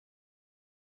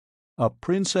A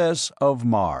Princess of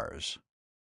Mars.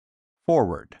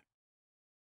 Foreword.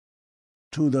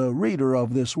 To the reader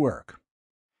of this work.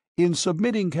 In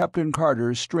submitting Captain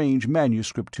Carter's strange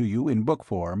manuscript to you in book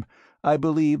form, I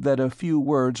believe that a few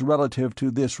words relative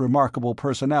to this remarkable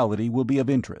personality will be of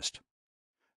interest.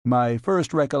 My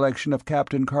first recollection of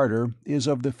Captain Carter is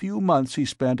of the few months he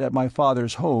spent at my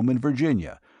father's home in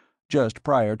Virginia, just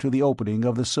prior to the opening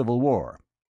of the Civil War.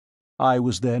 I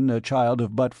was then a child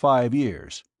of but 5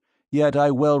 years. Yet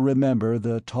I well remember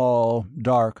the tall,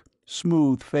 dark,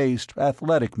 smooth-faced,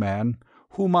 athletic man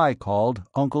whom I called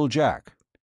Uncle Jack.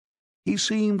 He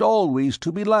seemed always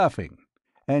to be laughing,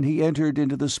 and he entered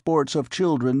into the sports of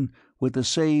children with the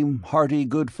same hearty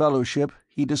good-fellowship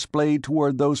he displayed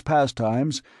toward those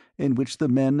pastimes in which the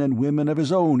men and women of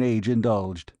his own age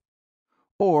indulged.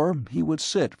 Or he would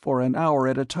sit for an hour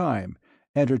at a time,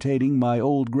 entertaining my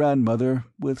old grandmother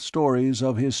with stories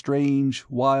of his strange,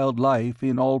 wild life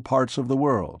in all parts of the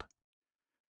world.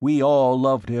 We all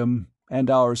loved him, and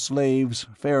our slaves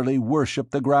fairly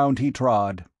worshipped the ground he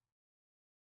trod.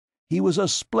 He was a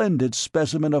splendid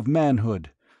specimen of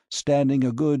manhood, standing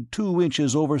a good 2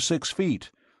 inches over 6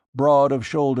 feet, broad of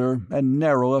shoulder and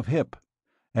narrow of hip,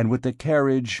 and with the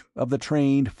carriage of the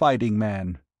trained fighting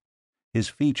man. His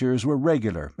features were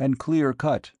regular and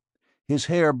clear-cut, his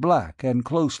hair black and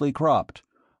closely cropped,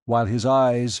 while his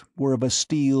eyes were of a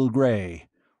steel gray,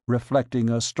 reflecting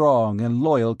a strong and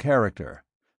loyal character,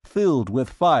 filled with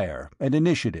fire and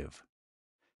initiative.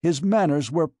 His manners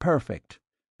were perfect,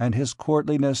 and his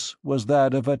courtliness was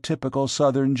that of a typical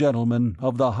Southern gentleman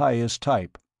of the highest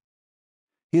type.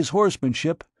 His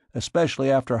horsemanship,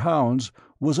 especially after hounds,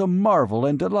 was a marvel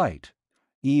and delight,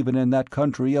 even in that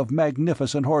country of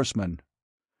magnificent horsemen.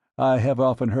 I have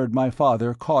often heard my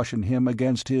father caution him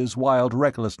against his wild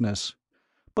recklessness,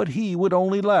 but he would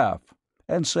only laugh,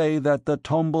 and say that the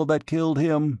tumble that killed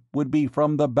him would be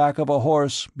from the back of a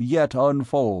horse yet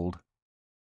unfoaled.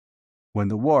 When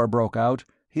the war broke out,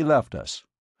 he left us,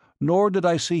 nor did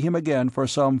I see him again for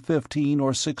some 15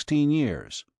 or 16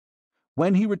 years.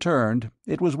 When he returned,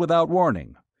 it was without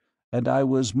warning, and I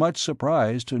was much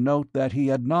surprised to note that he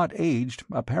had not aged,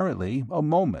 apparently, a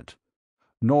moment,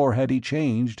 nor had he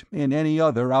changed in any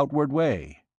other outward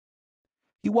way.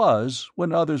 He was,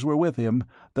 when others were with him,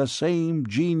 the same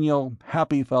genial,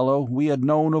 happy fellow we had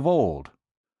known of old.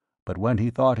 But when he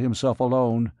thought himself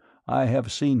alone, I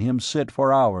have seen him sit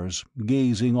for hours,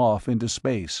 gazing off into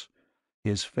space,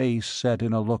 his face set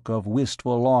in a look of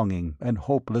wistful longing and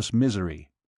hopeless misery.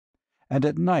 And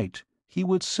at night he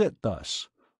would sit thus,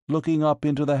 looking up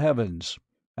into the heavens,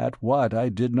 at what I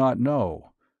did not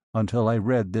know, until I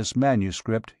read this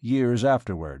manuscript years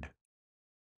afterward.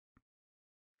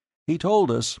 He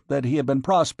told us that he had been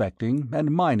prospecting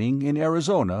and mining in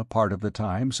Arizona part of the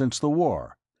time since the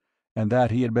war, and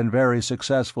that he had been very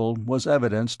successful was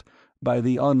evidenced by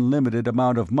the unlimited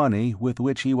amount of money with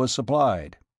which he was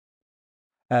supplied.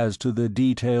 As to the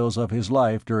details of his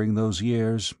life during those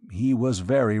years, he was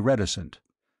very reticent.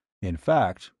 In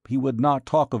fact, he would not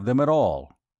talk of them at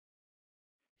all.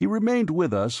 He remained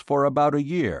with us for about a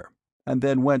year, and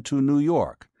then went to New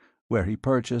York, where he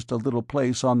purchased a little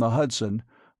place on the Hudson,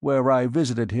 where I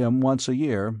visited him once a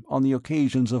year on the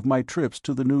occasions of my trips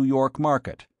to the New York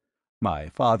market, my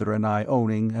father and I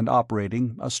owning and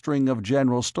operating a string of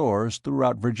general stores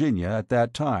throughout Virginia at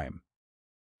that time.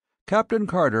 Captain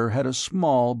Carter had a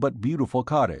small but beautiful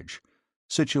cottage,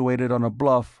 situated on a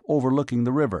bluff overlooking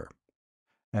the river,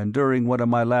 and during one of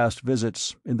my last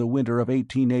visits, in the winter of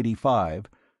 1885,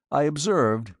 I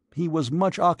observed he was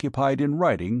much occupied in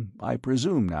writing, I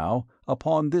presume now,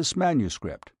 upon this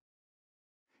manuscript.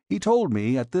 He told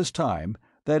me at this time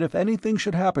that if anything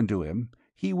should happen to him,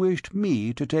 he wished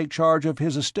me to take charge of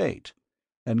his estate,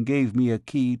 and gave me a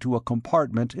key to a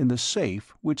compartment in the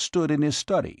safe which stood in his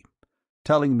study,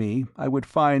 telling me I would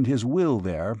find his will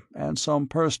there and some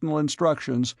personal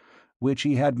instructions which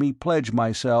he had me pledge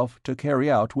myself to carry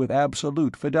out with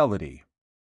absolute fidelity.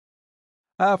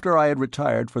 After I had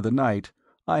retired for the night,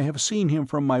 I have seen him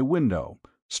from my window,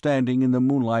 standing in the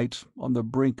moonlight on the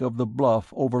brink of the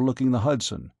bluff overlooking the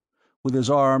Hudson, with his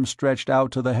arms stretched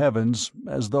out to the heavens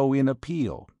as though in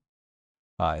appeal.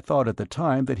 I thought at the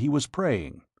time that he was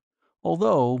praying,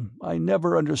 although I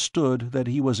never understood that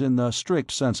he was in the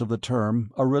strict sense of the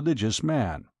term a religious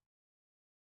man.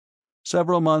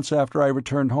 Several months after I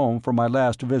returned home from my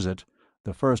last visit,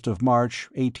 the 1st of March,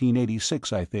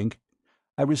 1886, I think,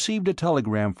 I received a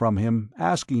telegram from him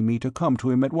asking me to come to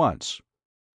him at once.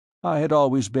 I had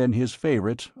always been his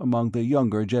favorite among the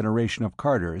younger generation of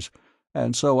Carters,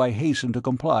 and so I hastened to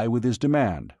comply with his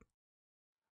demand.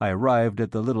 I arrived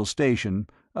at the little station,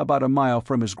 about a mile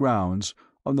from his grounds,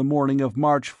 on the morning of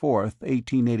March 4th,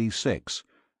 1886,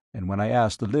 and when I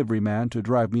asked the liveryman to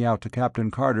drive me out to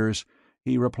Captain Carter's,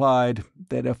 he replied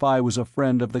that if I was a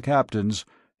friend of the captain's,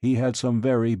 he had some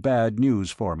very bad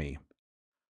news for me.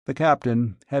 The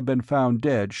captain had been found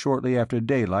dead shortly after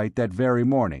daylight that very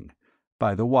morning,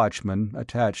 by the watchman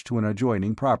attached to an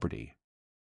adjoining property.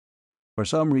 For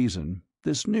some reason,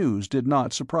 this news did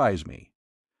not surprise me,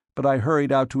 but I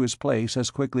hurried out to his place as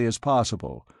quickly as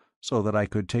possible, so that I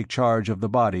could take charge of the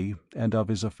body and of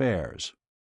his affairs.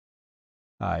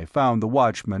 I found the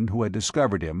watchman who had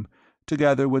discovered him,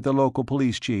 together with the local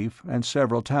police chief and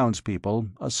several townspeople,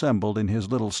 assembled in his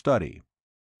little study.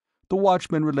 The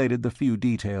watchman related the few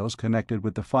details connected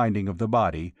with the finding of the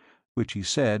body, which he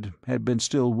said had been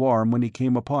still warm when he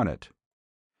came upon it.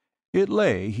 It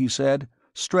lay, he said,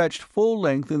 stretched full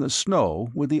length in the snow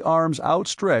with the arms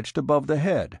outstretched above the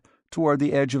head, toward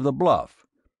the edge of the bluff,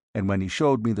 and when he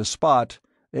showed me the spot,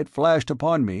 it flashed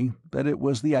upon me that it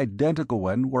was the identical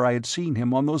one where I had seen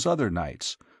him on those other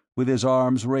nights, with his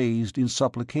arms raised in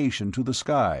supplication to the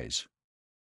skies.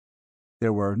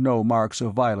 There were no marks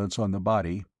of violence on the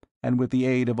body, and with the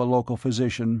aid of a local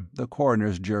physician the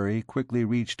coroner's jury quickly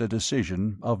reached a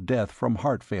decision of death from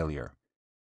heart failure.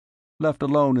 Left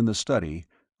alone in the study,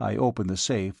 I opened the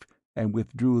safe and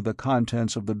withdrew the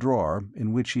contents of the drawer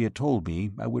in which he had told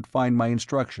me I would find my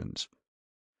instructions.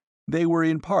 They were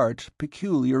in part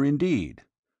peculiar indeed,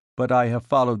 but I have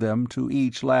followed them to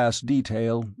each last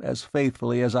detail as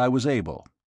faithfully as I was able.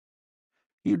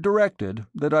 He directed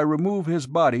that I remove his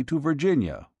body to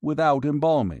Virginia without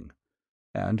embalming,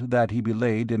 and that he be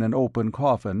laid in an open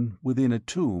coffin within a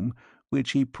tomb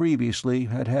which he previously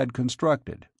had had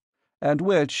constructed, and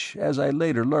which, as I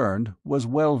later learned, was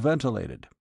well ventilated.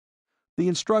 The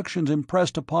instructions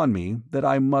impressed upon me that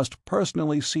I must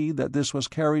personally see that this was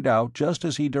carried out just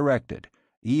as he directed,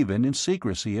 even in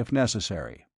secrecy if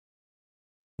necessary.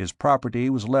 His property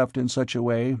was left in such a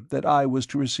way that I was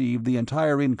to receive the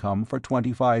entire income for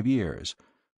 25 years,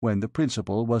 when the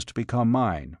principal was to become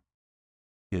mine.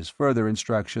 His further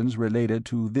instructions related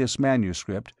to this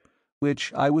manuscript,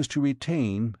 which I was to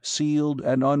retain sealed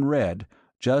and unread,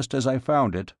 just as I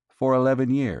found it, for 11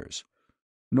 years,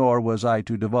 nor was I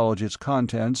to divulge its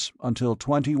contents until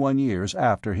 21 years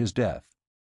after his death.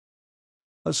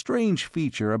 A strange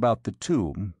feature about the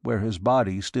tomb, where his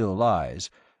body still lies,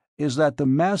 is that the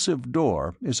massive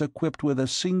door is equipped with a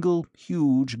single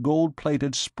huge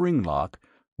gold-plated spring lock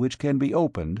which can be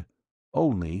opened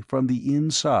only from the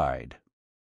inside.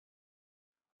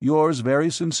 Yours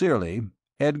very sincerely,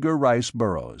 Edgar Rice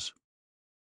Burroughs.